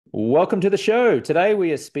Welcome to the show. Today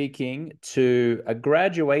we are speaking to a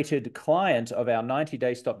graduated client of our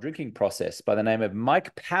 90-day stop drinking process by the name of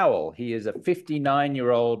Mike Powell. He is a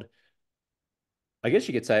 59-year-old, I guess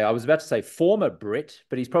you could say, I was about to say former Brit,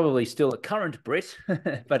 but he's probably still a current Brit,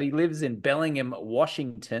 but he lives in Bellingham,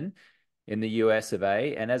 Washington in the US of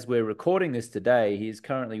A. And as we're recording this today, he is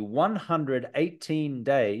currently 118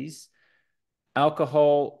 days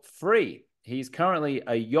alcohol free. He's currently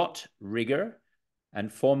a yacht rigger and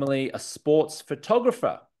formerly a sports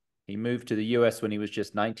photographer. He moved to the US when he was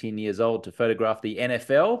just 19 years old to photograph the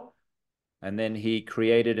NFL. And then he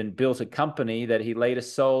created and built a company that he later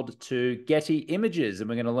sold to Getty Images. And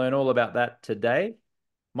we're going to learn all about that today.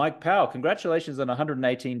 Mike Powell, congratulations on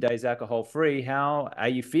 118 days alcohol free. How are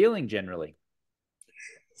you feeling generally?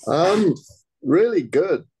 Um, Really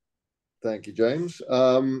good. Thank you, James.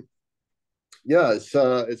 Yeah, it's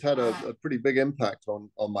had a pretty big impact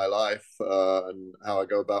on my life and how I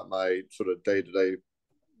go about my sort of day to day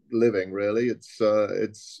living. Really,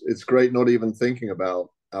 it's great not even thinking about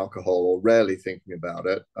alcohol or rarely thinking about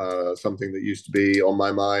it. Something that used to be on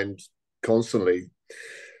my mind constantly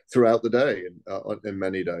throughout the day in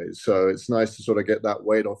many days. So it's nice to sort of get that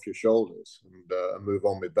weight off your shoulders and move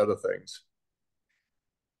on with better things.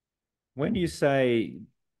 When you say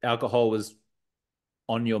alcohol was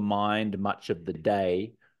on your mind much of the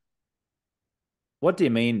day, what do you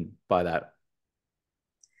mean by that?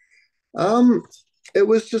 Um, it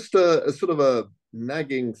was just a sort of a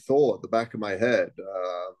nagging thought at the back of my head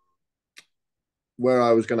where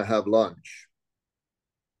I was going to have lunch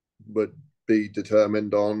would be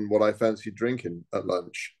determined on what I fancied drinking at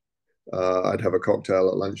lunch. I'd have a cocktail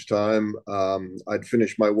at lunchtime. I'd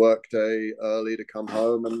finish my work day early to come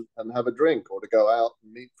home and have a drink or to go out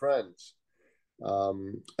and meet friends.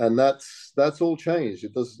 And that's all changed.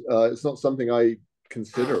 It's not something I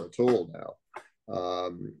consider at all now.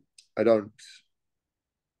 I don't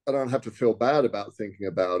I don't have to feel bad about thinking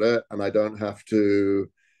about it, and I don't have to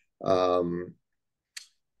um,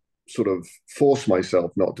 sort of force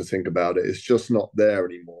myself not to think about it. It's just not there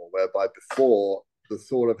anymore. Whereby before, the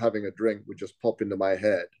thought of having a drink would just pop into my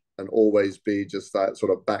head and always be just that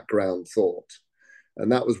sort of background thought.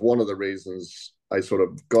 And that was one of the reasons I sort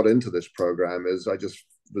of got into this program. Is I just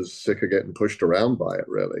was sick of getting pushed around by it,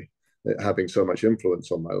 really, it having so much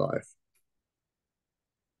influence on my life.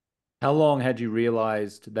 How long had you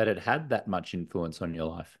realized that it had that much influence on your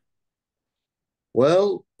life?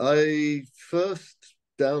 Well, I first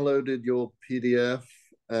downloaded your PDF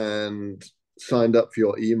and signed up for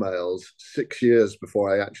your emails 6 years before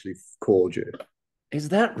I actually called you. Is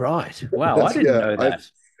that right? Wow, I That's didn't yeah. know I that.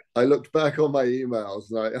 I looked back on my emails,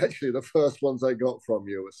 and I actually the first ones I got from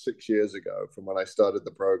you were 6 years ago, from when I started the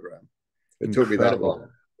program. It took me that Incredible. long.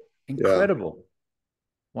 Yeah. Incredible.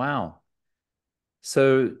 Wow.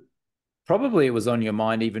 So probably it was on your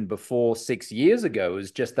mind even before 6 years ago. It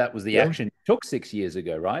was just that was the Yeah. action you took 6 years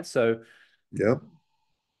ago, right? So Yeah.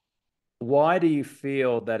 why do you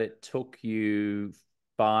feel that it took you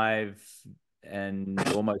 5 and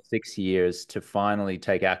almost 6 years to finally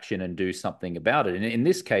take action and do something about it? And in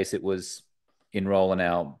this case, it was enroll in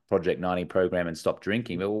our Project 90 program and stop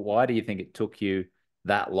drinking. But why do you think it took you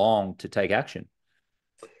that long to take action?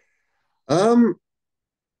 Um,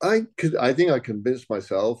 I think I convinced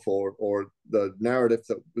myself, or the narrative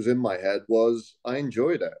that was in my head was I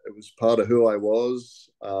enjoyed it. It was part of who I was.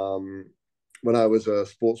 When I was a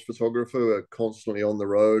sports photographer, constantly on the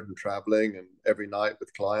road and traveling, and every night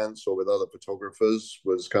with clients or with other photographers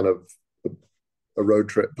was kind of a road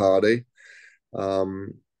trip party.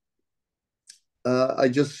 Um, I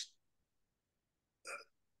just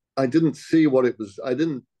I didn't see what it was. I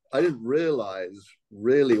didn't realize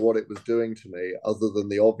really what it was doing to me, other than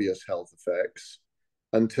the obvious health effects,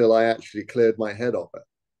 until I actually cleared my head of it.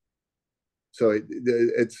 So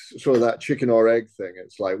it's sort of that chicken or egg thing.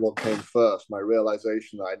 It's like, what came first, my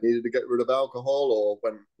realization that I needed to get rid of alcohol, or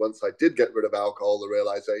when once I did get rid of alcohol, the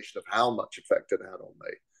realization of how much effect it had on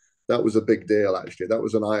me. That was a big deal, actually. That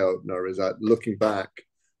was an eye opener. Is that looking back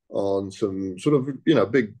on some sort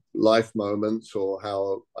of big life moments, or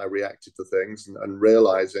how I reacted to things, and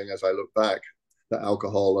realizing as I look back that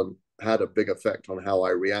alcohol had a big effect on how I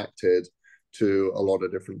reacted to a lot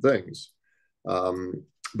of different things. Um,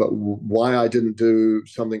 but why I didn't do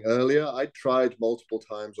something earlier, I tried multiple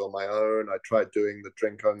times on my own. I tried doing the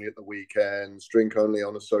drink only at the weekends, drink only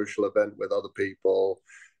on a social event with other people,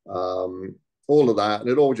 all of that. And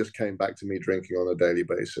it all just came back to me drinking on a daily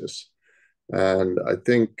basis. And I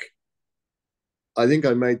think I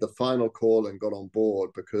made the final call and got on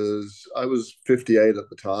board because I was 58 at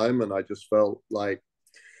the time, and I just felt like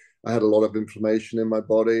I had a lot of inflammation in my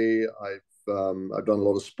body. I've done a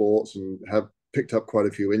lot of sports and have picked up quite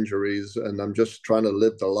a few injuries, and I'm just trying to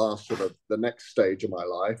live the last sort of the next stage of my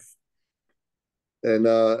life in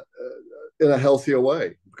a healthier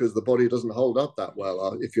way, because the body doesn't hold up that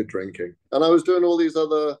well if you're drinking. And I was doing all these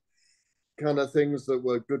other kind of things that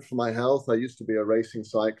were good for my health. I used to be a racing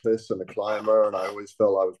cyclist and a climber, and I always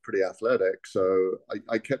felt I was pretty athletic. So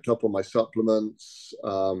I kept up on my supplements.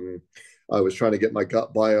 I was trying to get my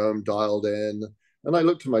gut biome dialed in. And I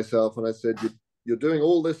looked to myself and I said, you're doing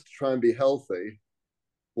all this to try and be healthy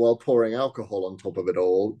while pouring alcohol on top of it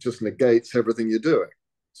all just negates everything you're doing.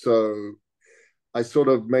 So I sort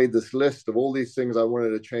of made this list of all these things I wanted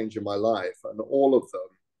to change in my life, and all of them,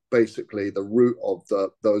 basically, the root of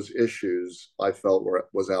those issues I felt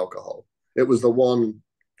was alcohol. It was the one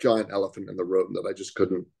giant elephant in the room that I just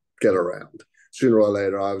couldn't get around. Sooner or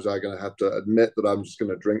later, I was going to have to admit that I'm just going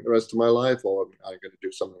to drink the rest of my life, or I'm going to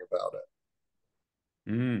do something about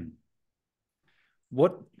it. Mm.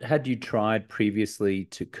 What had you tried previously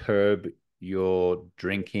to curb your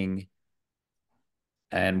drinking,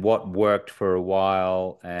 and what worked for a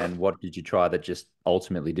while, and what did you try that just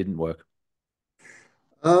ultimately didn't work?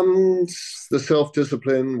 Um, the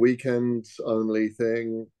self-discipline weekends only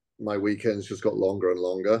thing. My weekends just got longer and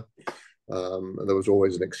longer. And there was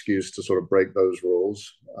always an excuse to sort of break those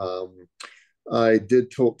rules. I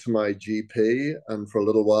did talk to my GP, and for a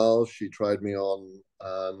little while, she tried me on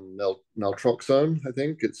naltrexone. I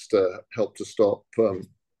think it's to help to stop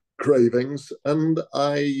cravings, and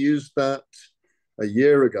I used that a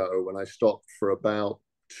year ago when I stopped for about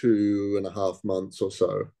 2.5 months or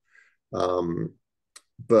so. Um,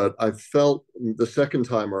 but I felt the second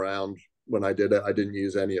time around when I did it, I didn't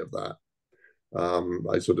use any of that.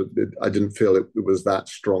 I didn't feel it was that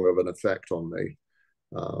strong of an effect on me.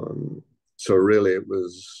 So really, it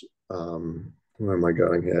was where am I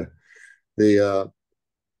going here? The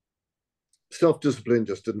self-discipline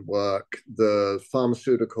just didn't work. The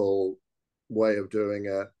pharmaceutical way of doing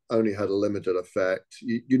it only had a limited effect.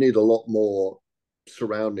 You need a lot more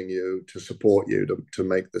surrounding you to support you to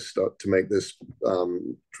make this stuff, to make this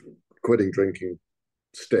quitting drinking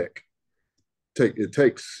stick. It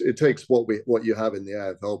takes what you have in the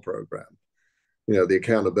AFL program. You know, the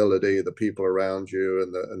accountability, the people around you,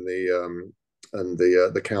 and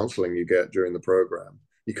the counseling you get during the program.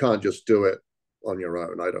 You can't just do it on your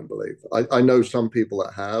own. I don't believe. I know some people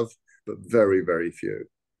that have, but very very few.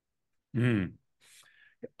 Mm.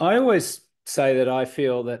 I always say that I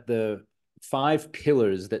feel that the 5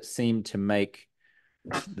 pillars that seem to make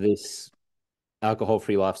this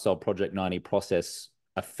alcohol-free lifestyle Project 90 process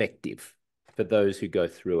effective for those who go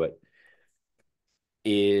through it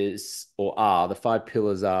is, or are, the 5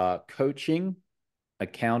 pillars are coaching,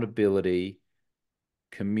 accountability,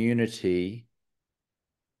 community.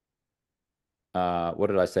 What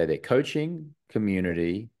did I say there? Coaching,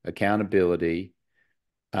 community, accountability,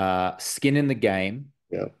 skin in the game,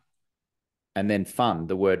 Yeah, and then fun,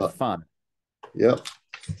 the word uh, fun. yeah.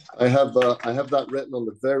 I have that written on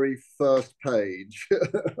the very first page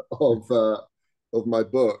of my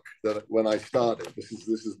book, that when I started. This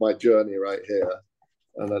is my journey right here,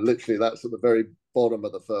 and literally that's at the very bottom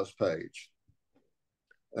of the first page,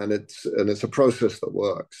 and it's a process that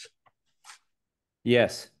works.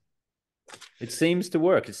 Yes. It seems to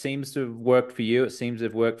work. It seems to have worked for you. It seems to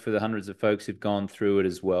have worked for the hundreds of folks who've gone through it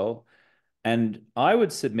as well. And I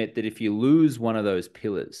would submit that if you lose one of those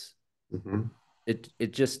pillars, Mm-hmm.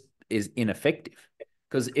 it just is ineffective.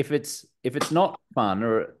 Because if it's not fun,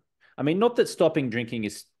 or I mean, not that stopping drinking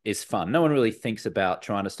is fun. No one really thinks about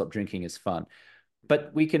trying to stop drinking as fun,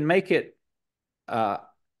 but we can make it, uh,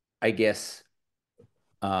 I guess,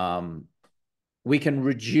 um, we can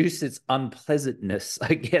reduce its unpleasantness,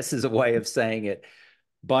 I guess is a way of saying it,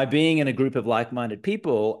 by being in a group of like-minded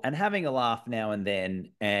people and having a laugh now and then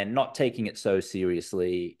and not taking it so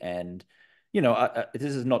seriously. And, this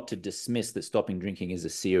is not to dismiss that stopping drinking is a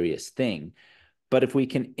serious thing, but if we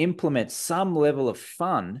can implement some level of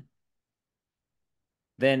fun,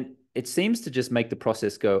 then it seems to just make the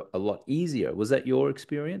process go a lot easier. Was that your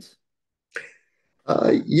experience?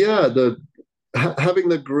 Yeah, having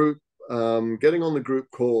the group, getting on the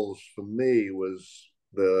group calls for me was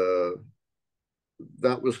the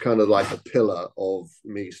that was kind of like a pillar of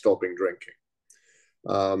me stopping drinking.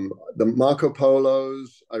 The Marco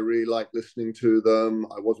Polos, I really liked listening to them.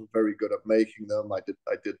 I wasn't very good at making them. I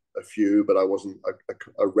did a few, but I wasn't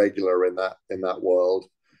a regular in that world.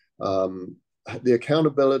 Um, the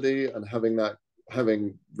accountability and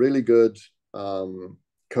having really good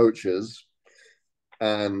coaches,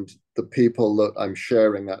 and the people that I'm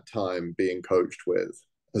sharing that time being coached with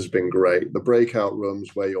has been great. The breakout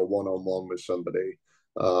rooms where you're one on one with somebody,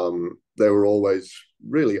 They were always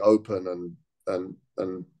really open and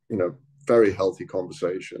very healthy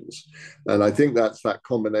conversations. And I think that's that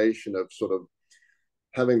combination of sort of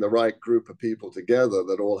having the right group of people together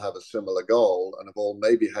that all have a similar goal and have all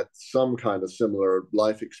maybe had some kind of similar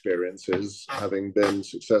life experiences, having been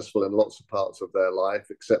successful in lots of parts of their life,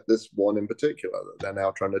 except this one in particular that they're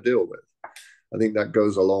now trying to deal with. I think that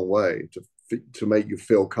goes a long way to make you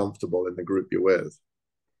feel comfortable in the group you're with.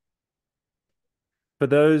 For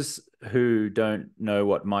those who don't know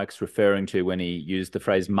what Mike's referring to when he used the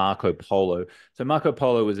phrase Marco Polo, so Marco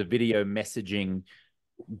Polo was a video messaging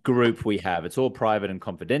group we have. It's all private and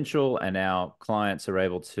confidential, and our clients are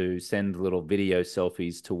able to send little video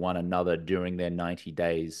selfies to one another during their 90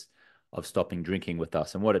 days of stopping drinking with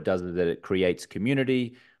us. And what it does is that it creates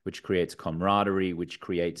community, which creates camaraderie, which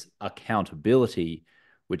creates accountability,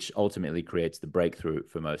 which ultimately creates the breakthrough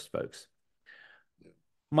for most folks.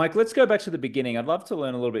 Mike, let's go back to the beginning. I'd love to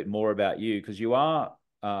learn a little bit more about you because you are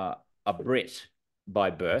a Brit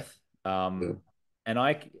by birth. Yeah. And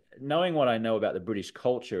knowing what I know about the British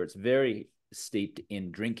culture, it's very steeped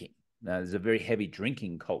in drinking. Now, there's a very heavy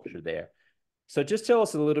drinking culture there. So just tell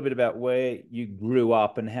us a little bit about where you grew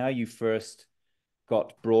up and how you first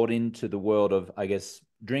got brought into the world of, I guess,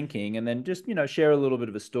 drinking, and then just, share a little bit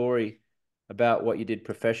of a story about what you did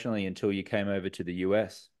professionally until you came over to the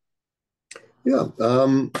US. Yeah.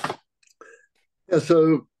 Yeah.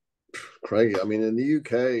 So, Craig, I mean, in the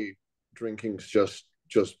UK, drinking's just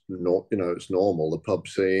not, it's normal. The pub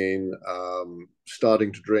scene,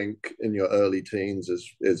 starting to drink in your early teens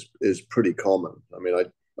is pretty common. I mean,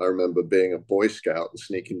 I remember being a Boy Scout and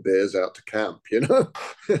sneaking beers out to camp,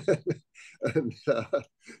 and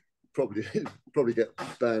probably get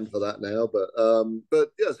banned for that now.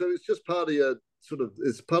 But yeah, so it's just part of your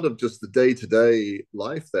it's part of just the day-to-day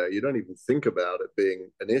life there. You don't even think about it being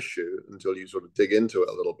an issue until you sort of dig into it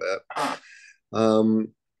a little bit.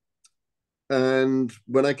 And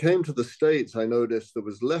when I came to the States, I noticed there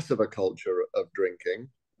was less of a culture of drinking.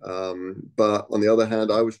 But on the other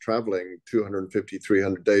hand, I was traveling 250,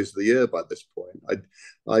 300 days of the year by this point.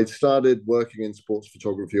 I started working in sports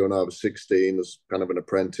photography when I was 16 as kind of an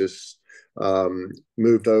apprentice,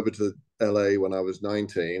 moved over to LA when I was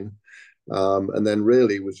 19, and then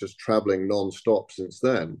really was just traveling nonstop since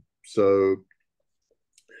then. So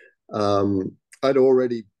I'd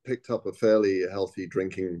already picked up a fairly healthy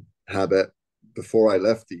drinking habit before I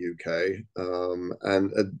left the UK,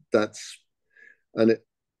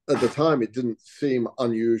 at the time it didn't seem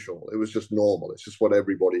unusual. It was just normal. It's just what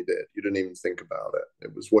everybody did. You didn't even think about it.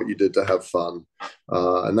 It was what you did to have fun,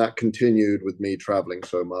 and that continued with me traveling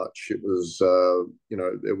so much. It was,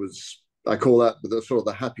 it was. I call that the sort of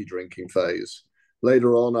the happy drinking phase.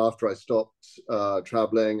 Later on, after I stopped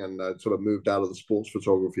traveling and sort of moved out of the sports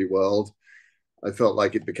photography world, I felt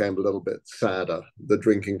like it became a little bit sadder. The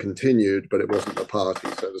drinking continued, but it wasn't the party,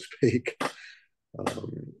 so to speak.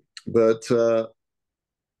 But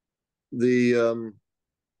the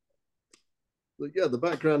yeah, the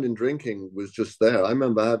background in drinking was just there. I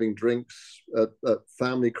remember having drinks at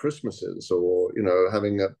family Christmases, or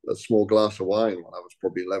having a small glass of wine when I was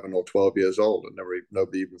probably 11 or 12 years old, and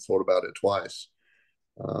nobody even thought about it twice.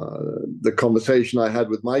 The conversation I had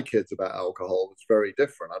with my kids about alcohol was very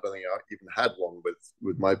different. I don't think I even had one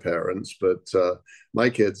with my parents, but my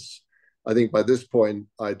kids, I think by this point,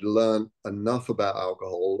 I'd learned enough about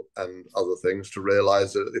alcohol and other things to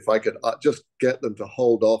realize that if I could just get them to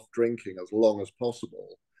hold off drinking as long as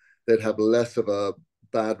possible, they'd have less of a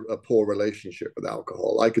poor relationship with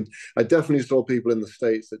alcohol. I definitely saw people in the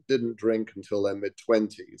States that didn't drink until their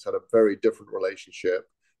mid-20s, had a very different relationship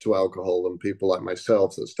to alcohol than people like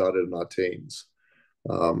myself that started in our teens.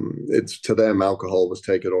 It's to them, alcohol was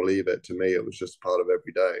take it or leave it. To me, it was just part of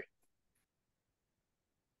every day.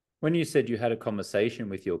 When you said you had a conversation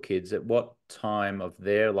with your kids, at what time of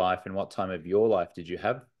their life and what time of your life did you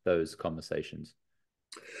have those conversations?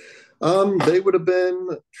 They would have been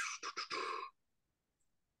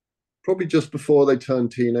probably just before they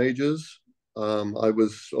turned teenagers. I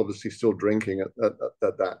was obviously still drinking at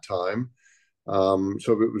that time.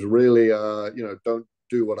 So it was really, don't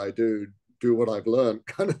do what I do what I've learned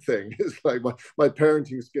kind of thing. It's like my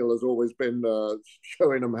parenting skill has always been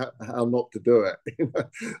showing them how not to do it.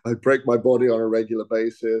 I break my body on a regular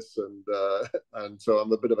basis, and so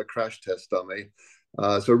I'm a bit of a crash test dummy.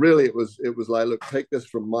 So really, it was like, look, take this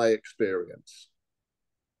from my experience.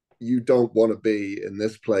 You don't want to be in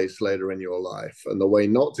this place later in your life, and the way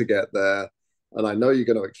not to get there. And I know you're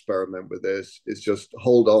going to experiment with this. Is just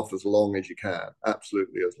hold off as long as you can,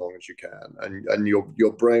 absolutely as long as you can, and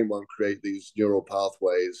your brain won't create these neural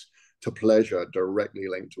pathways to pleasure directly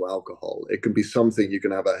linked to alcohol. It can be something you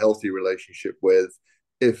can have a healthy relationship with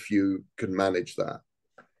if you can manage that.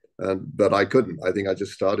 But I couldn't. I think I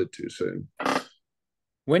just started too soon.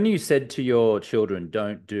 When you said to your children,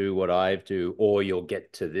 don't do what I do, or you'll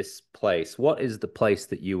get to this place, what is the place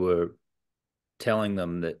that you were telling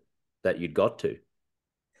them that you'd got to?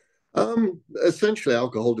 Essentially,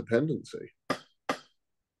 alcohol dependency.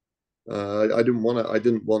 I didn't want to. I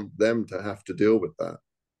didn't want them to have to deal with that.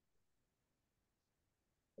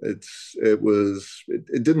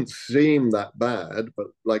 It didn't seem that bad, but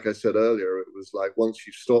like I said earlier, it was like once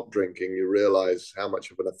you stop drinking, you realize how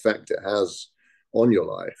much of an effect it has on your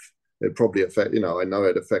life. It probably I know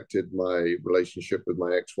it affected my relationship with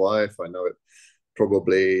my ex-wife. I know it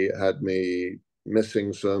probably had me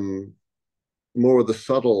missing some more of the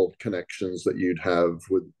subtle connections that you'd have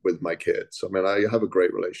with my kids. I mean, I have a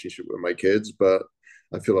great relationship with my kids, but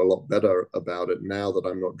I feel a lot better about it now that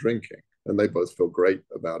I'm not drinking. And they both feel great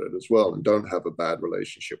about it as well and don't have a bad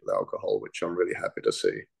relationship with alcohol, which I'm really happy to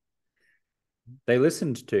see. They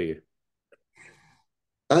listened to you.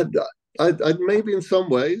 I, I maybe in some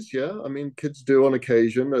ways, yeah. I mean, kids do on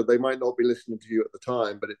occasion. They might not be listening to you at the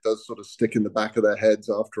time, but it does sort of stick in the back of their heads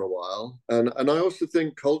after a while. And I also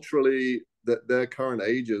think culturally that their current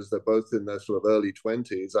ages, they're both in their sort of early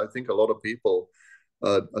 20s. I think a lot of people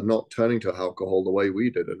are not turning to alcohol the way we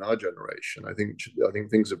did in our generation. I think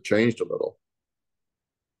things have changed a little.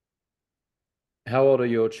 How old are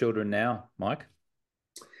your children now, Mike?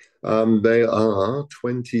 They are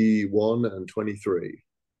 21 and 23.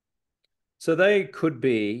 So they could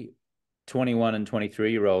be 21 and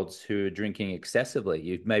 23-year-olds who are drinking excessively.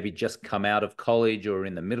 You've maybe just come out of college or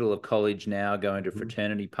in the middle of college now, going to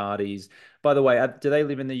fraternity parties. By the way, do they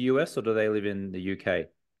live in the US or do they live in the UK?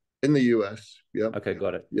 In the US, yeah. Okay,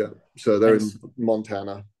 got it. Yeah. So they're And in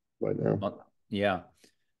Montana right now. yeah.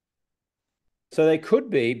 So they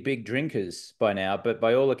could be big drinkers by now, but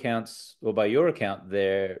by all accounts, or by your account,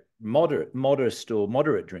 they're modest or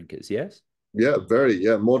moderate drinkers, yes? Yeah,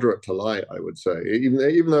 moderate to light, I would say.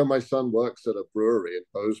 Even though my son works at a brewery in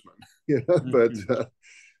Bozeman, but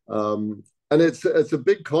Mhm. and it's a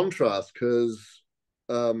big contrast because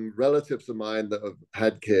relatives of mine that have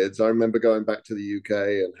had kids, I remember going back to the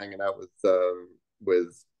UK and hanging out with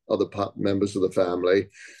other members of the family,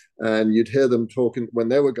 and you'd hear them talking when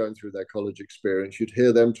they were going through their college experience. You'd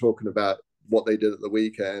hear them talking about what they did at the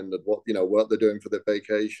weekend and what they're doing for their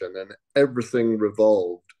vacation, and everything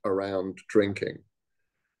revolved around drinking.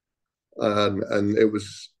 And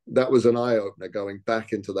that was an eye opener going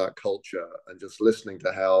back into that culture and just listening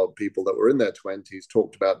to how people that were in their 20s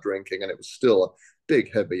talked about drinking, and it was still a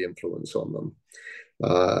big, heavy influence on them.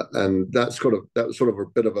 And that was sort of a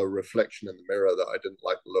bit of a reflection in the mirror that I didn't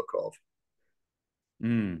like the look of.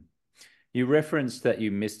 Mm. You referenced that you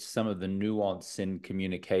missed some of the nuance in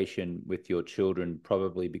communication with your children,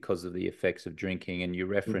 probably because of the effects of drinking. And you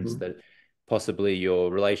referenced Mm-hmm. that possibly your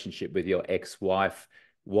relationship with your ex-wife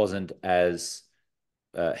wasn't as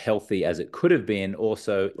healthy as it could have been,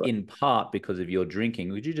 also Right. in part because of your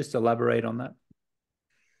drinking. Would you just elaborate on that?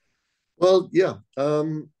 Well, yeah.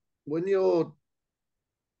 When you're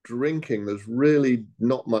drinking, there's really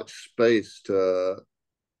not much space to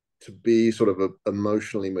be sort of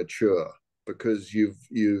emotionally mature because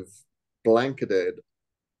you've blanketed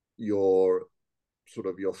your sort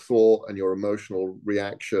of your thought and your emotional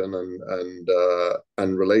reaction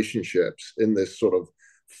and relationships in this sort of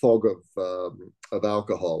fog of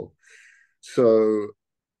alcohol. So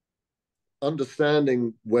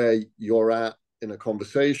understanding where you're at in a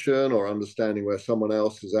conversation or understanding where someone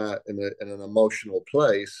else is at in an emotional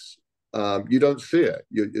place, you don't see it.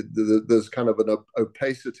 There's kind of an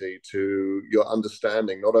opacity to your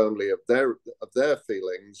understanding, not only of their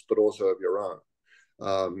feelings, but also of your own.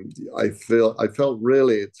 I felt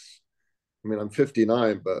really I mean, I'm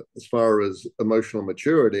 59, but as far as emotional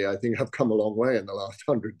maturity, I think I've come a long way in the last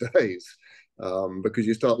 100 days because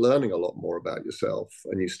you start learning a lot more about yourself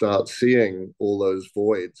and you start seeing all those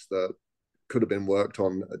voids that could have been worked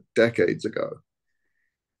on decades ago.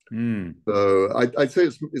 Mm. So I'd say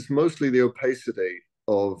it's mostly the opacity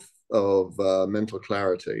of mental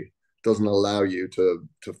clarity doesn't allow you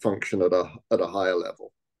to function at a higher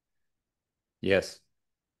level. Yes.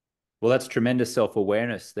 Well, that's tremendous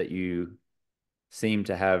self-awareness that you seem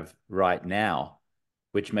to have right now,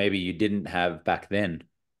 which maybe you didn't have back then.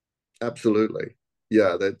 Absolutely,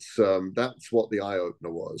 yeah. That's what the eye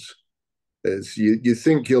opener was. Is you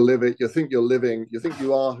think you're living, you think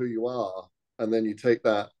you are who you are, and then you take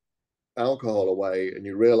that alcohol away, and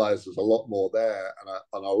you realize there's a lot more there,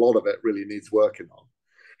 and a lot of it really needs working on.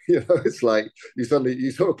 It's like you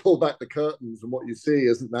sort of pull back the curtains, and what you see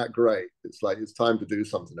isn't that great. It's like it's time to do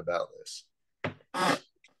something about this.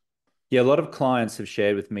 Yeah, a lot of clients have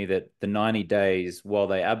shared with me that the 90 days, while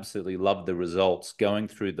they absolutely love the results, going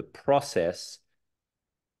through the process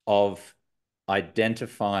of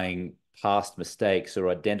identifying past mistakes or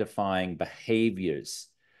identifying behaviors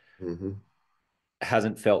Mm-hmm.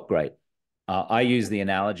 hasn't felt great. I use the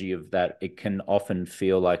analogy of that it can often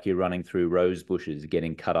feel like you're running through rose bushes,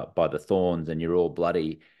 getting cut up by the thorns, and you're all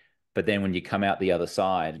bloody. But then when you come out the other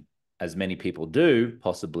side, as many people do,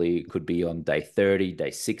 possibly it could be on day 30,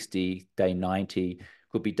 day 60, day 90,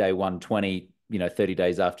 could be day 120, 30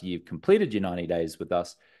 days after you've completed your 90 days with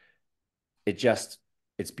us. It just,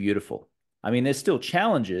 it's beautiful. I mean, there's still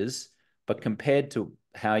challenges, but compared to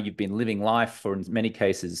how you've been living life for, in many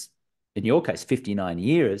cases, in your case, 59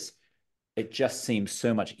 years, it just seems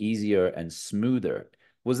so much easier and smoother.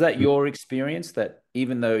 Was that your experience, that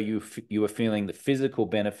even though you were feeling the physical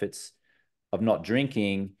benefits of not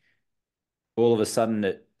drinking, all of a sudden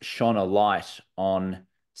it shone a light on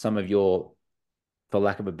some of your, for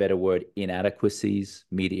lack of a better word, inadequacies,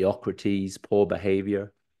 mediocrities, poor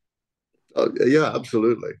behavior? Yeah,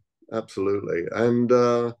 absolutely, absolutely, and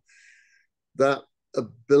that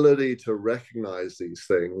ability to recognize these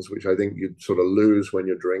things, which I think you sort of lose when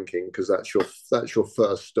you're drinking, because that's your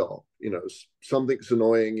first stop. Something's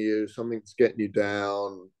annoying you, something's getting you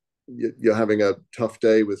down. You're having a tough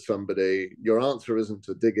day with somebody. Your answer isn't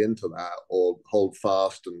to dig into that or hold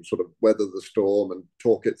fast and sort of weather the storm and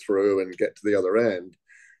talk it through and get to the other end.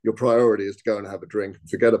 Your priority is to go and have a drink and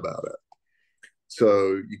forget about it.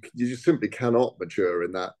 So you just simply cannot mature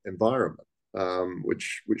in that environment,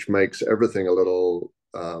 which makes everything a little.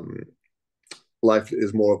 Life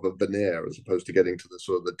is more of a veneer as opposed to getting to the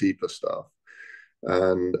sort of the deeper stuff,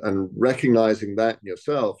 and recognizing that in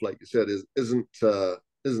yourself, like you said,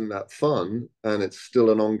 isn't that fun, and it's still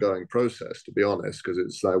an ongoing process, to be honest, because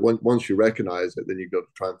it's like once you recognize it, then you've got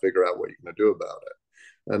to try and figure out what you're going to do about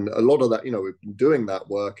it. And a lot of that, we've been doing that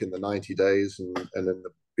work in the 90 days and in the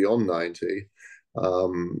beyond 90.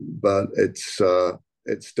 But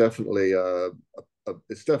it's definitely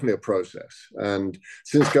it's definitely a process. And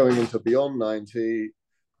since going into beyond 90,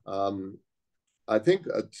 I think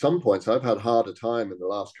at some points I've had harder time in the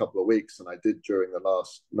last couple of weeks than I did during the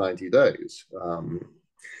last 90 days.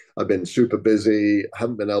 I've been super busy,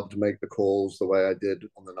 haven't been able to make the calls the way I did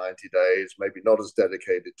on the 90 days, maybe not as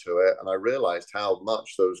dedicated to it. And I realized how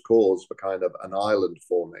much those calls were kind of an island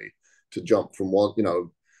for me to jump from one,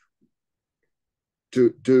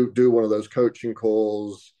 do one of those coaching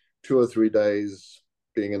calls, 2 or 3 days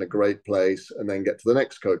being in a great place, and then get to the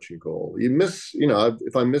next coaching call. You miss,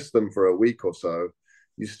 if I miss them for a week or so,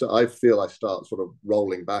 I feel I start sort of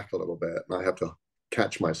rolling back a little bit, and I have to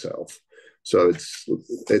catch myself. So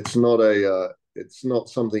it's not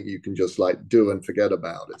something you can just like do and forget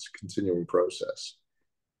about. It's a continuing process.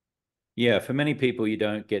 Yeah, for many people, you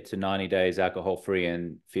don't get to 90 days alcohol free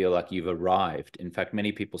and feel like you've arrived. In fact,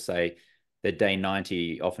 many people say their day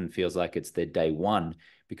 90 often feels like it's their day one,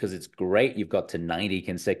 because it's great you've got to 90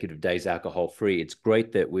 consecutive days alcohol free. It's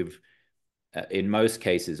great that we've, in most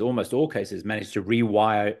cases, almost all cases, managed to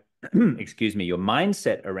rewire, excuse me, your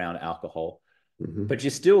mindset around alcohol. Mm-hmm. But you're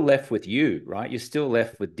still left with you, right? You're still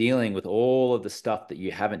left with dealing with all of the stuff that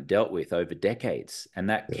you haven't dealt with over decades. And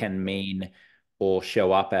that Yeah. can mean or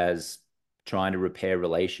show up as trying to repair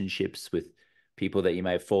relationships with people that you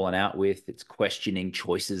may have fallen out with. It's questioning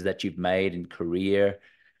choices that you've made in career.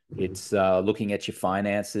 Mm-hmm. It's looking at your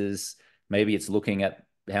finances. Maybe it's looking at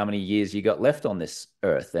how many years you got left on this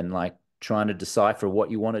earth and like trying to decipher what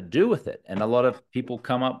you want to do with it. And a lot of people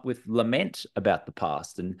come up with lament about the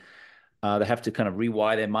past, and they have to kind of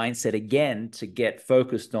rewire their mindset again to get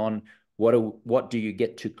focused on what do you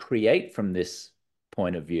get to create from this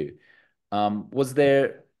point of view. Was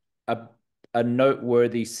there a, a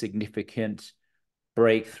noteworthy, significant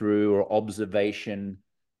breakthrough or observation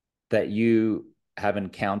that you have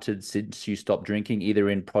encountered since you stopped drinking, either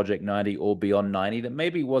in Project 90 or Beyond 90, that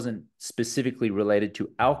maybe wasn't specifically related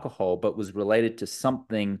to alcohol, but was related to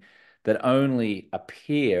something that only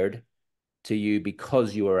appeared to you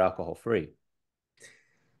because you were alcohol free?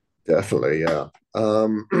 Definitely, yeah.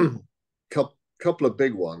 Couple of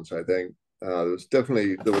big ones, I think. There were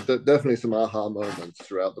definitely some aha moments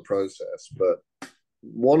throughout the process, but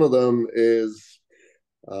one of them is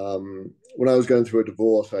when I was going through a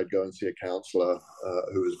divorce, I'd go and see a counselor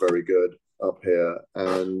who was very good up here,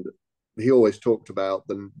 and he always talked about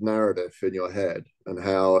the narrative in your head and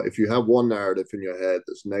how if you have one narrative in your head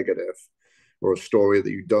that's negative or a story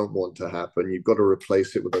that you don't want to happen, you've got to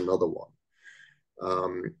replace it with another one.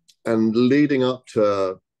 And leading up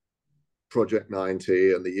to Project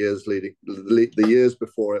 90 and the years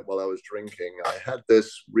before it while I was drinking, I had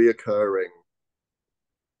this reoccurring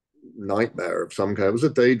nightmare of some kind. It was a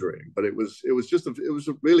daydream, but it was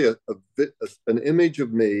really an image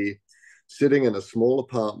of me sitting in a small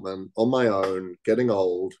apartment on my own, getting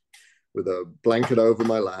old, with a blanket over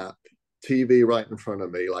my lap, TV right in front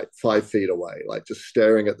of me, like 5 feet away, like just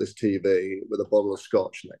staring at this TV with a bottle of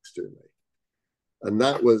scotch next to me. And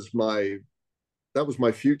that was my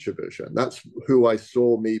future vision. That's who I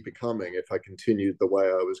saw me becoming if I continued the way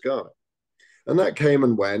I was going. And that came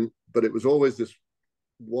and went, but it was always this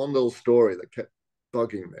one little story that kept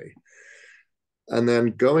bugging me. And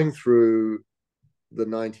then going through the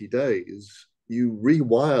 90 days, you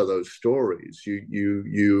rewire those stories.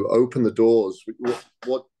 You open the doors.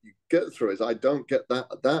 What you get through is I don't get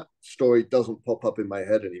that story doesn't pop up in my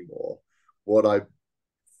head anymore. What I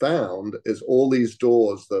found is all these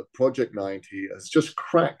doors that Project 90 has just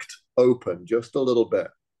cracked open just a little bit.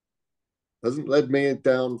 Hasn't led me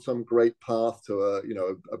down some great path to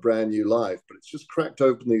a brand new life, but it's just cracked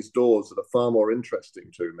open these doors that are far more interesting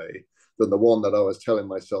to me than the one that I was telling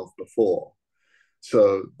myself before.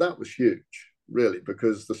 So that was huge, really,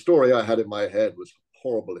 because the story I had in my head was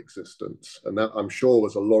horrible existence, and that I'm sure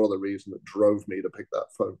was a lot of the reason that drove me to pick that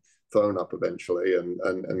phone up eventually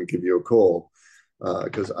and give you a call,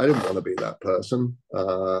 because I didn't want to be that person.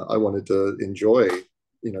 I wanted to enjoy,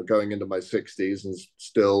 going into my 60s and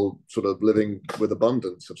still sort of living with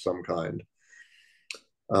abundance of some kind.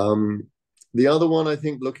 The other one, I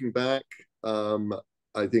think, looking back,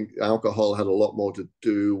 I think alcohol had a lot more to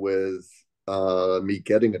do with me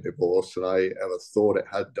getting a divorce than I ever thought it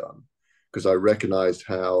had done, because I recognized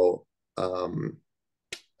how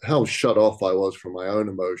shut off I was from my own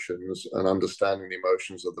emotions and understanding the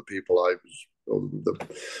emotions of the people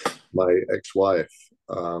my ex-wife.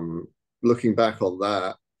 Looking back on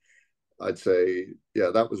that, I'd say,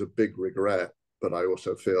 yeah, that was a big regret. But I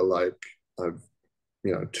also feel like I've,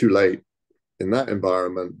 too late in that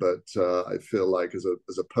environment. But I feel like as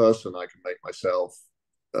a person, I can make myself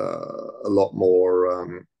a lot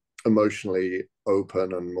more emotionally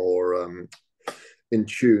open and more in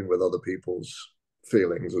tune with other people's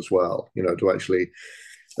feelings as well. To actually,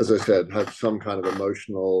 as I said, have some kind of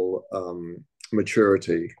emotional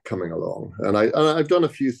maturity coming along. And I've done a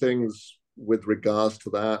few things with regards to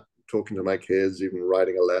that, talking to my kids, even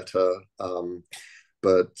writing a letter.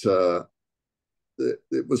 But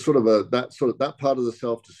it was sort of that part of the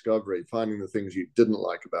self-discovery, finding the things you didn't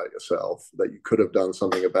like about yourself that you could have done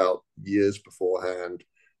something about years beforehand.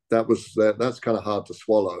 That's kind of hard to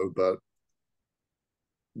swallow, but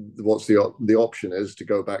what's the option is to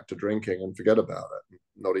go back to drinking and forget about it,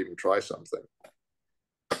 not even try something.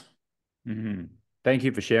 Mm-hmm. Thank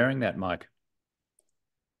you for sharing that, Mike.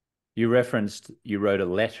 You referenced you wrote a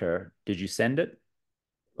letter. Did you send it?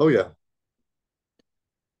 Oh yeah,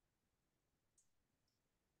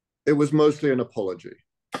 it was mostly an apology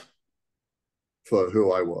for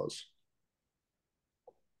who I was.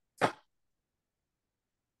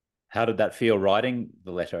 How did that feel writing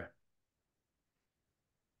the letter?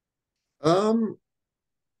 Um,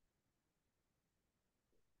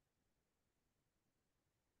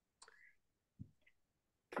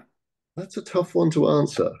 that's a tough one to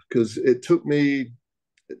answer because it took me.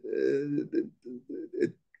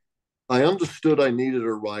 I understood I needed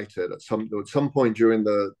to write it at some point during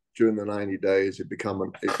the 90 days. It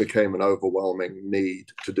became an overwhelming need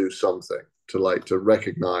to do something, to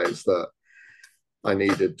recognize that I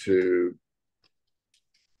needed to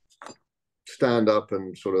stand up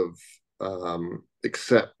and sort of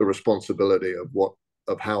accept the responsibility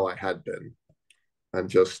of how I had been, and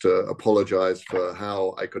just apologize for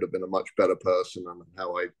how I could have been a much better person, and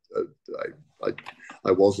how I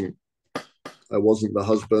wasn't the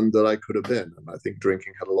husband that I could have been. And I think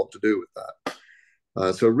drinking had a lot to do with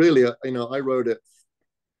that. So really, I wrote it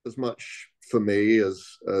as much for me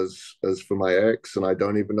as for my ex, and I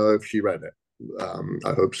don't even know if she read it.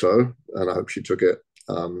 I hope so, and I hope she took it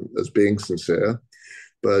as being sincere.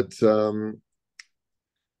 But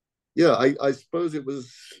yeah, I suppose it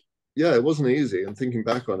was. Yeah, it wasn't easy, and thinking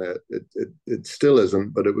back on it, it still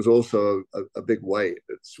isn't. But it was also a big weight.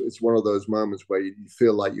 It's one of those moments where you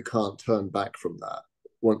feel like you can't turn back from that.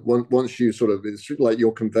 Once you sort of, it's like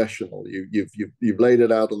your confessional. You've laid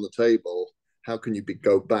it out on the table. How can you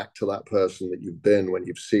go back to that person that you've been when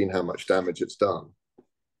you've seen how much damage it's done?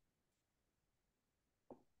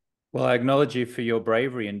 Well, I acknowledge you for your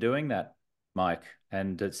bravery in doing that, Mike.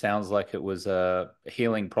 And it sounds like it was a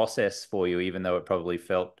healing process for you, even though it probably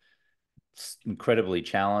felt incredibly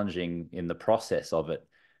challenging in the process of it.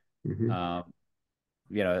 Mm-hmm. Um,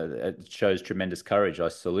 it shows tremendous courage. I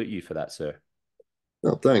salute you for that, sir.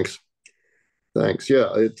 No, thanks. Thanks. Yeah,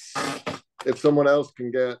 it's if someone else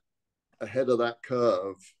can get ahead of that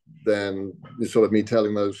curve, then sort of me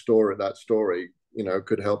telling that story,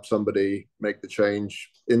 could help somebody make the change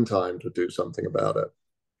in time to do something about it.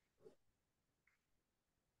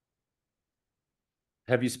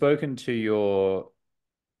 Have you spoken to your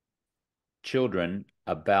children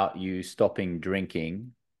about you stopping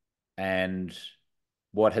drinking, and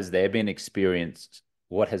what has their been experienced?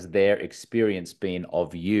 What has their experience been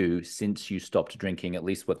of you since you stopped drinking, at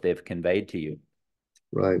least what they've conveyed to you?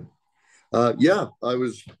 Right. Yeah, I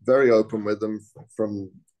was very open with them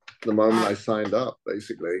from the moment I signed up.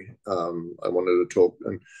 Basically, I wanted to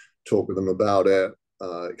talk with them about it,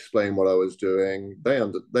 explain what I was doing. They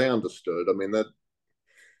understood. I mean, that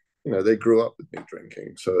they grew up with me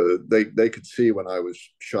drinking, so they could see when I was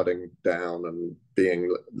shutting down and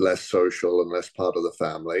being less social and less part of the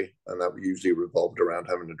family, and that usually revolved around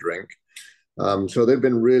having a drink. So they've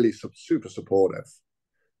been really super supportive.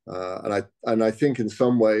 And I think in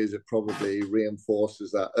some ways it probably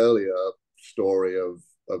reinforces that earlier story of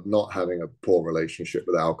not having a poor relationship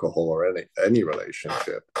with alcohol or any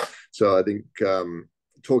relationship. So I think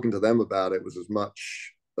talking to them about it was as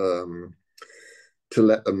much to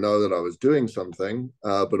let them know that I was doing something,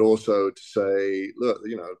 but also to say, look,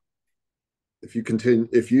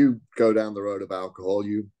 if you go down the road of alcohol,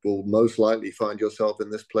 you will most likely find yourself in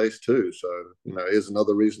this place too. So here's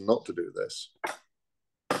another reason not to do this.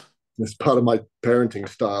 It's part of my parenting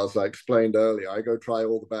style, as I explained earlier. I go try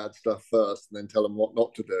all the bad stuff first and then tell them what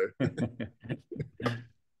not to do.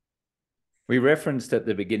 We referenced at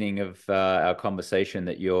the beginning of our conversation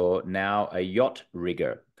that you're now a yacht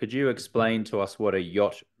rigger. Could you explain to us what a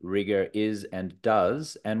yacht rigger is and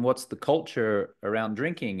does, and what's the culture around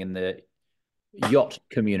drinking in the yacht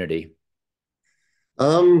community?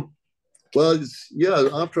 Well, yeah,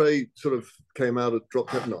 after I sort of came out of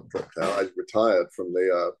not dropped out, I retired from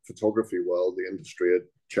the photography world. The industry had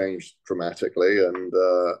changed dramatically, and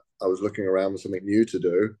I was looking around for something new to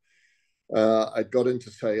do. I got into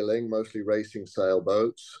sailing, mostly racing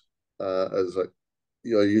sailboats, as I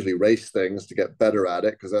usually race things to get better at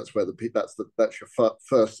it, because that's where that's your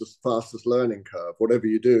fastest learning curve. Whatever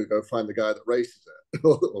you do, go find the guy that races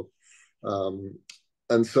it.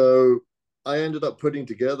 And so I ended up putting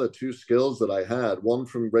together two skills that I had, one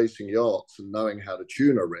from racing yachts and knowing how to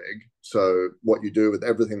tune a rig. So what you do with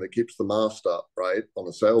everything that keeps the mast up, right, on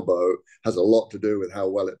a sailboat has a lot to do with how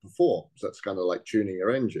well it performs. That's kind of like tuning your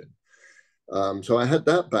engine. So I had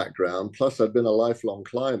that background, plus I'd been a lifelong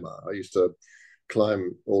climber. I used to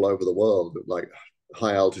climb all over the world, like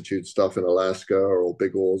high altitude stuff in Alaska or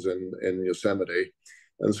big walls in Yosemite.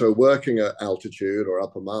 And so working at altitude or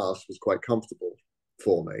upper mast was quite comfortable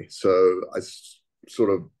for me. So I sort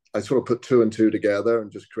of put two and two together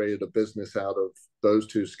and just created a business out of those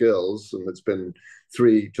two skills. And it's been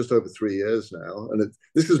just over 3 years now. And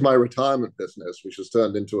this is my retirement business, which has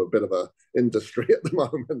turned into a bit of a industry at the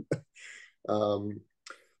moment.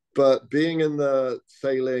 But being in the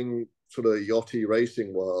sailing sort of yachty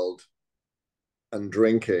racing world and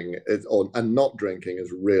and not drinking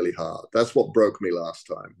is really hard. That's what broke me last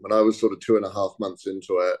time. When I was sort of 2.5 months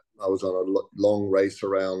into it, I was on a long race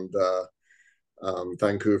around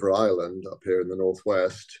Vancouver Island up here in the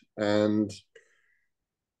Northwest. And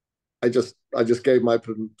I just gave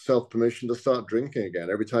myself permission to start drinking again.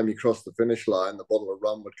 Every time you cross the finish line, the bottle of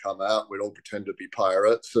rum would come out. We'd all pretend to be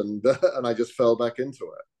pirates, and I just fell back into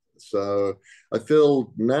it. So I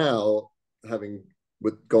feel now, having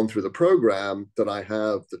gone through the program, that I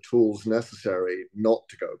have the tools necessary not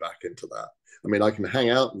to go back into that. I mean, I can hang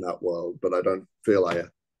out in that world, but I don't feel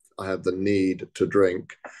I have the need to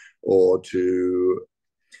drink or to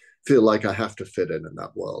feel like I have to fit in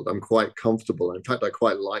that world. I'm quite comfortable. In fact, I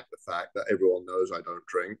quite like the fact that everyone knows I don't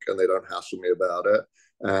drink and they don't hassle me about it.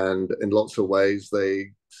 And in lots of ways,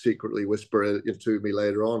 they secretly whisper it to me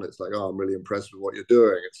later on. It's like, oh, I'm really impressed with what you're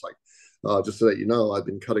doing. It's like, oh, just to let you know, I've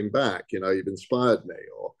been cutting back. You've inspired me.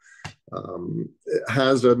 Or it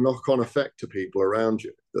has a knock-on effect to people around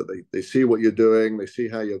you, that they see what you're doing. They see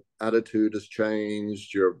how your attitude has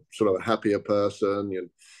changed. You're sort of a happier person.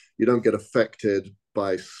 You don't get affected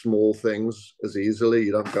by small things as easily.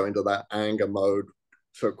 You don't go into that anger mode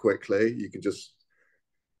so quickly. You can just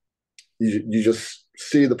you just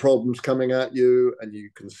see the problems coming at you, and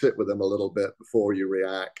you can sit with them a little bit before you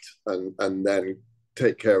react, and then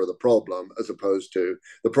take care of the problem, as opposed to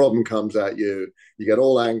the problem comes at you, you get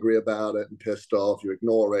all angry about it and pissed off, you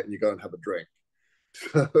ignore it, and you go and have a drink.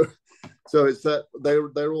 So it's that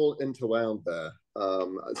they're all interwound there.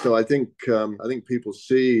 So I think people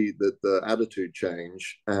see that the attitude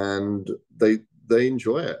change, and they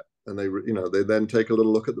enjoy it, and they then take a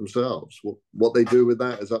little look at themselves. What they do with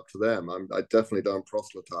that is up to them. I definitely don't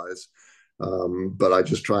proselytize, but I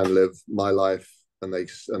just try and live my life, and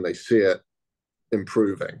they see it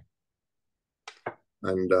improving,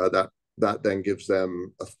 and that then gives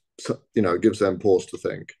them gives them pause to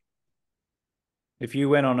think. If you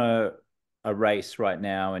went on a race right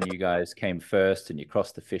now and you guys came first and you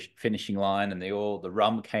crossed the finishing line and the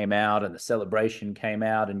rum came out and the celebration came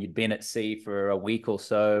out and you'd been at sea for a week or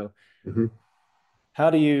so, Mm-hmm. how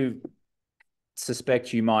do you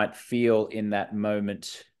suspect you might feel in that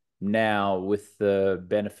moment now with the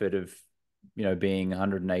benefit of, being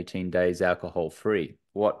 118 days alcohol free?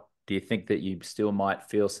 What do you think that you still might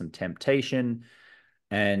feel some temptation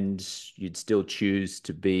and you'd still choose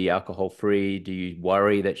to be alcohol free? Do you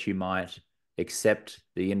worry that you might accept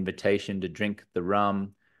the invitation to drink the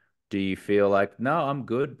rum? Do you feel like, no, I'm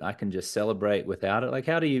good, I can just celebrate without it? Like,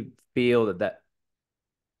 how do you feel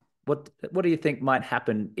what do you think might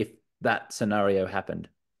happen if that scenario happened?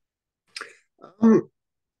 Um,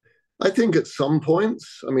 I think at some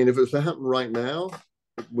points, I mean, if it was to happen right now,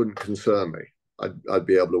 it wouldn't concern me. I'd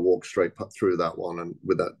be able to walk straight through that one and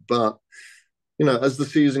with that. But as the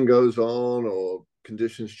season goes on or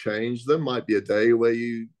conditions change, there might be a day where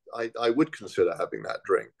I would consider having that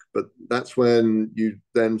drink. But that's when you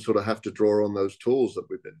then sort of have to draw on those tools that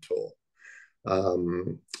we've been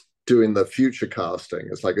taught. Doing the future casting,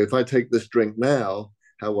 it's like, if I take this drink now,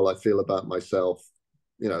 how will I feel about myself,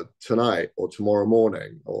 tonight or tomorrow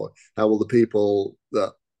morning? Or how will the people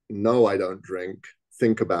that know I don't drink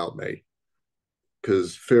think about me?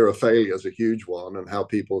 Because fear of failure is a huge one, and how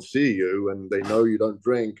people see you and they know you don't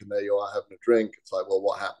drink, and there you are having a drink. It's like, well,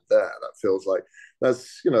 what happened there? That feels like that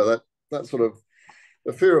sort of,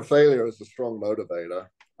 the fear of failure is a strong motivator.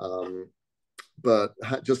 But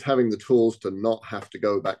just having the tools to not have to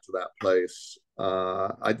go back to that place,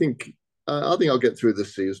 I think I'll get through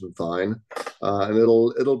this season fine, and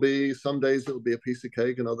it'll be, some days it'll be a piece of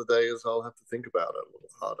cake, and other days I'll have to think about it a little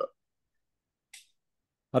harder.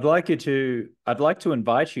 I'd like to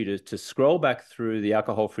invite you to scroll back through the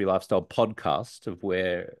Alcohol Free Lifestyle podcast of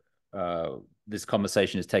where this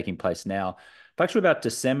conversation is taking place now. It's actually about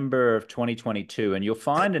December of 2022, and you'll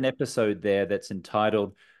find an episode there that's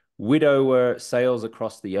entitled Widower Sails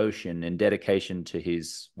Across the Ocean in dedication to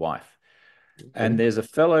his wife. Okay. And there's a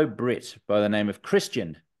fellow Brit by the name of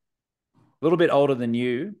Christian, a little bit older than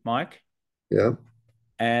you, Mike. Yeah.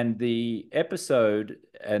 And the episode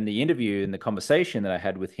and the interview and the conversation that I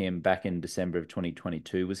had with him back in December of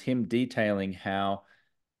 2022 was him detailing how,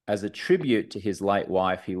 as a tribute to his late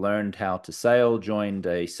wife, he learned how to sail, joined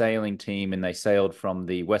a sailing team, and they sailed from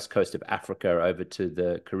the west coast of Africa over to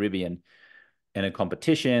the Caribbean in a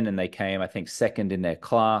competition. And they came, I think, second in their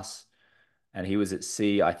class. And he was at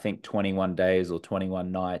sea, I think, 21 days or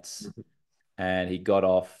 21 nights. And he got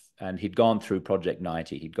off, and he'd gone through Project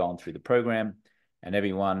 90. He'd gone through the program, and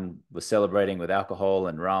everyone was celebrating with alcohol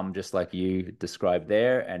and rum, just like you described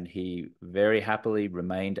there. And he very happily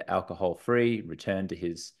remained alcohol free, returned to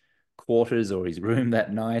his quarters or his room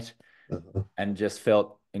that night, Uh-huh. and just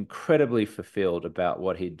felt incredibly fulfilled about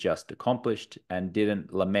what he'd just accomplished, and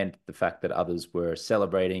didn't lament the fact that others were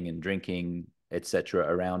celebrating and drinking, etc.,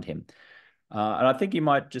 around him. And I think you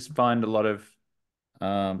might just find a lot of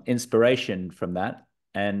inspiration from that.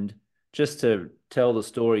 And just to tell the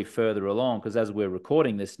story further along, because as we're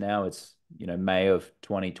recording this now, it's May of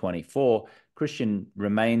 2024. Christian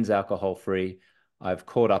remains alcohol free. I've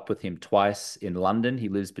caught up with him twice in London. He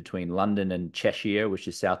lives between London and Cheshire, which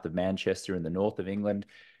is south of Manchester in the north of England.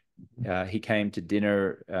 He came to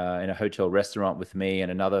dinner in a hotel restaurant with me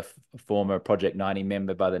and another former Project 90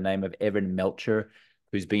 member by the name of Evan Melcher,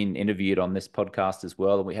 who's been interviewed on this podcast as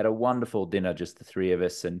well. And we had a wonderful dinner, just the three of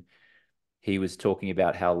us. And he was talking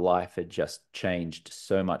about how life had just changed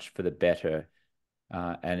so much for the better,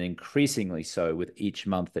 and increasingly so with each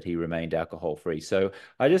month that he remained alcohol free. So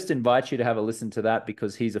I just invite you to have a listen to that,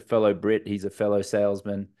 because he's a fellow Brit, he's a fellow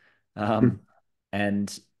salesman,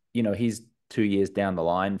 and he's 2 years down the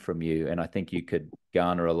line from you, and I think you could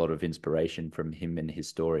garner a lot of inspiration from him and his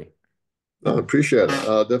story. I appreciate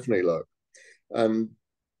it. Definitely, look. And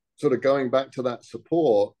sort of going back to that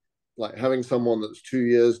support, like having someone that's 2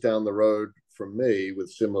 years down the road from me with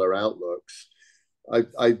similar outlooks,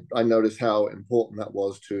 I noticed how important that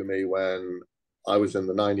was to me when I was in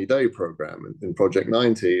the 90-day program in Project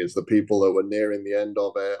 90. Is the people that were nearing the end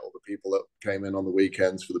of it, or the people that came in on the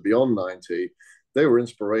weekends for the Beyond 90, they were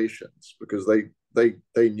inspirations, because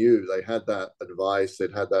they knew, they had that advice,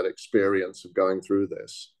 they'd had that experience of going through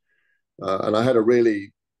this. And I had a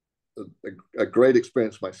great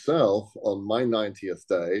experience myself. On my 90th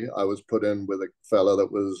day, I was put in with a fella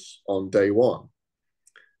that was on day one.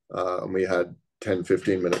 And we had 10,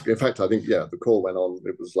 15 minutes. In fact, I think, yeah, the call went on.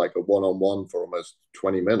 It was like a one-on-one for almost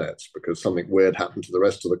 20 minutes because something weird happened to the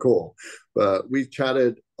rest of the call. But we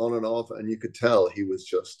chatted on and off, and you could tell he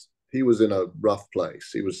was in a rough place.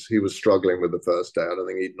 He was struggling with the first day. I don't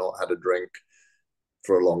think he'd not had a drink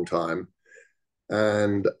for a long time.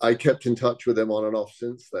 And I kept in touch with him on and off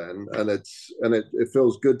since then. And it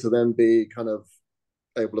feels good to then be kind of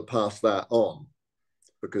able to pass that on,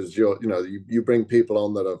 because you bring people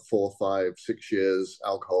on that are 4, 5, 6 years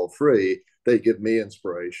alcohol free. They give me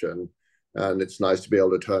inspiration, and it's nice to be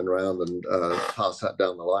able to turn around and pass that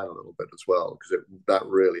down the line a little bit as well, because that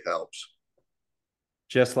really helps.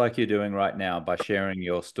 Just like you're doing right now by sharing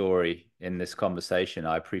your story in this conversation.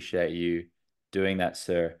 I appreciate you doing that,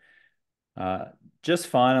 sir. Uh, just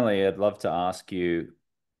finally, I'd love to ask you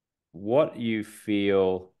what you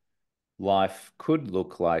feel life could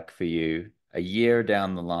look like for you a year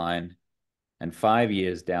down the line and 5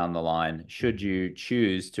 years down the line, should you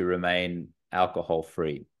choose to remain alcohol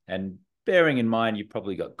free. And bearing in mind, you've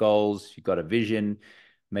probably got goals, you've got a vision.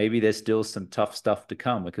 Maybe there's still some tough stuff to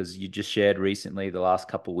come, because you just shared recently the last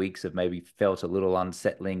couple of weeks have maybe felt a little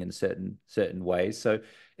unsettling in certain ways. So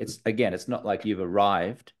it's not like you've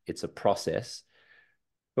arrived, it's a process.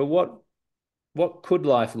 But what could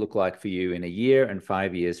life look like for you in a year and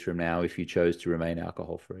 5 years from now if you chose to remain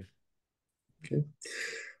alcohol free? Okay.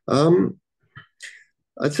 Um,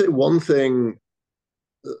 I'd say one thing,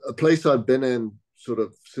 a place I've been in sort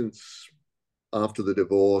of since after the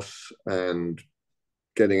divorce and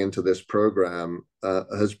getting into this program,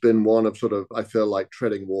 has been one of sort of, I feel like,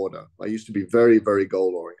 treading water. I used to be very, very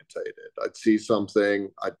goal orientated. I'd see something,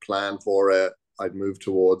 I'd plan for it, I'd move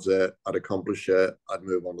towards it, I'd accomplish it, I'd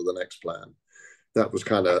move on to the next plan. That was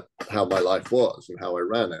kind of how my life was and how I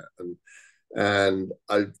ran it. And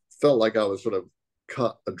I felt like I was sort of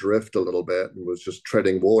cut adrift a little bit and was just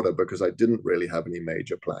treading water because I didn't really have any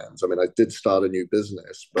major plans. I mean, I did start a new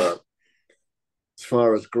business, but as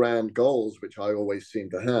far as grand goals, which I always seem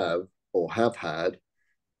to have or have had,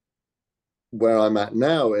 where I'm at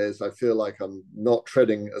now is I feel like I'm not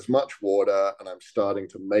treading as much water, and I'm starting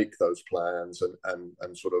to make those plans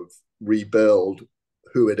and sort of rebuild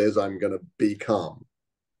who it is I'm going to become.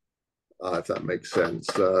 If that makes sense.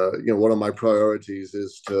 One of my priorities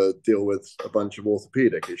is to deal with a bunch of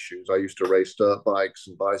orthopedic issues. I used to race dirt bikes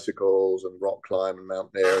and bicycles and rock climb and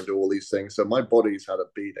mountaineer and do all these things. So my body's had a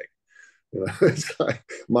beating. It's like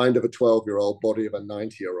mind of a 12-year-old, body of a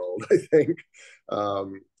 90-year-old, I think.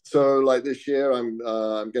 So like this year,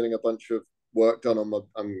 I'm getting a bunch of work done on my.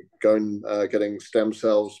 I'm going getting stem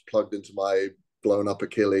cells plugged into my blown up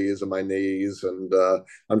Achilles and my knees, and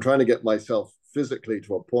I'm trying to get myself physically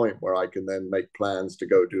to a point where I can then make plans to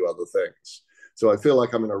go do other things. So I feel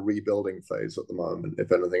like I'm in a rebuilding phase at the moment,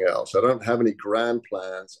 if anything else. I don't have any grand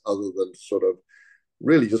plans other than sort of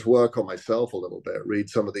really just work on myself a little bit, read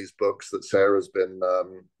some of these books that Sarah's been,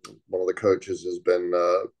 one of the coaches has been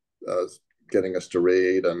getting us to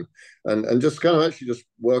read, and just kind of actually just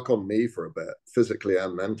work on me for a bit, physically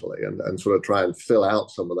and mentally, and sort of try and fill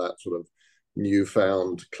out some of that sort of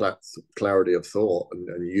newfound clarity of thought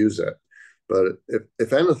and use it. But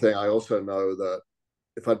if anything, I also know that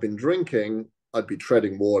if I'd been drinking, I'd be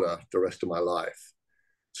treading water the rest of my life.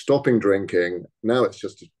 Stopping drinking, now it's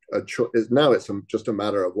just just a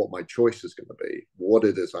matter of what my choice is going to be, what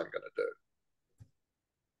it is I'm going to do.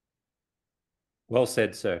 Well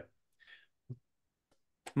said, sir.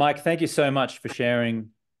 Mike, thank you so much for sharing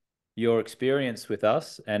your experience with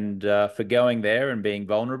us, and for going there and being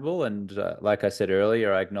vulnerable. And like I said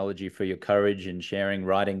earlier, I acknowledge you for your courage in sharing,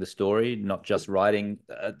 writing the story, not just sharing,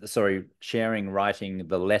 writing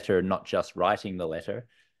the letter, not just writing the letter.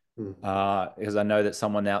 Because I know that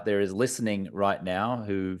someone out there is listening right now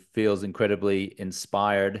who feels incredibly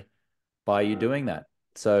inspired by you doing that.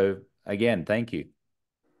 So again, thank you.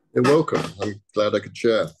 You're welcome. I'm glad I could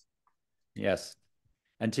share. Yes.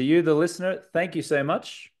 And to you, the listener, thank you so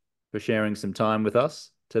much for sharing some time with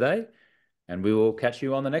us today. And we will catch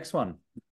you on the next one.